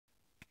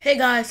Hey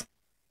guys,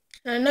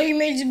 I know you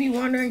may just be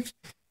wondering,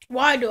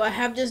 why do I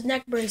have this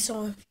neck brace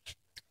on?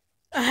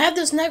 I have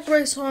this neck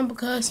brace on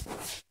because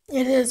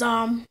it is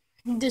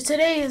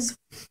today is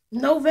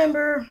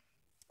November,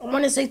 I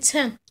want to say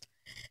 10th,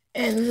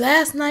 and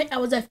last night I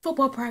was at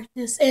football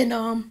practice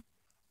and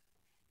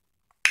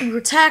we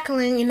were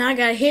tackling and I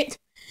got hit.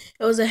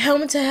 It was a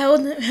helmet to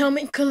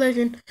helmet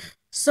collision,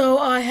 so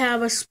I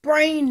have a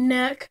sprained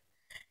neck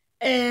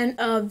and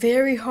a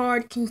very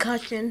hard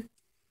concussion,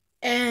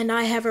 and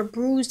I have a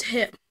bruised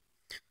hip.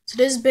 So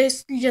this is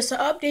basically just an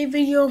update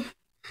video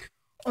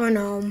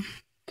on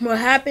what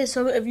happened.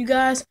 So if you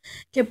guys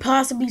can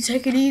possibly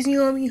take it easy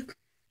on me,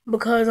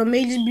 because I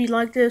may just be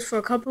like this for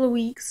a couple of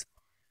weeks.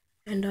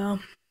 And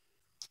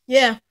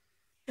yeah.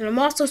 And I'm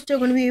also still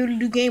gonna be able to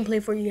do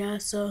gameplay for you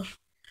guys, so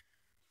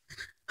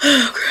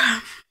oh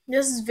crap.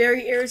 This is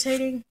very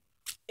irritating,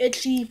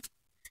 itchy.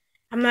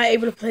 I'm not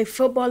able to play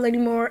football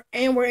anymore,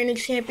 and we're in the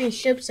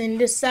championships, and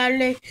this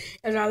Saturday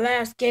is our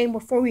last game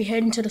before we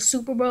head into the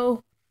Super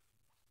Bowl.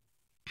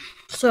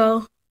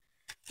 So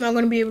I'm not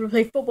gonna be able to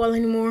play football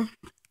anymore.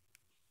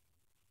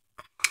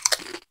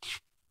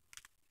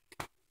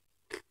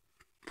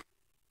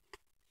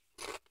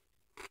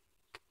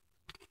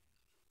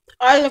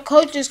 All the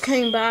coaches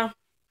came by,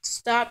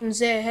 stopped and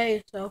said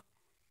hey, so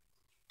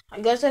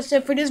I guess that's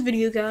it for this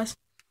video, guys.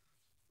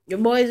 Your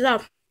boy's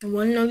out. And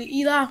one another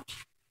Eli.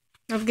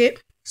 Don't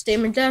forget, stay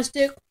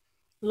majestic,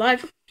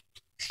 like,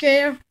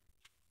 share,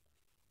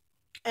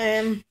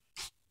 and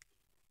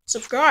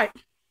subscribe.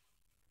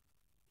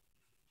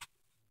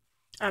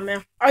 Alright,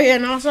 man. Oh yeah,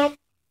 and also,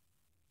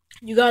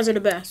 you guys are the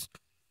best.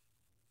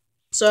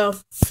 So,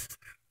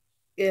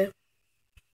 yeah.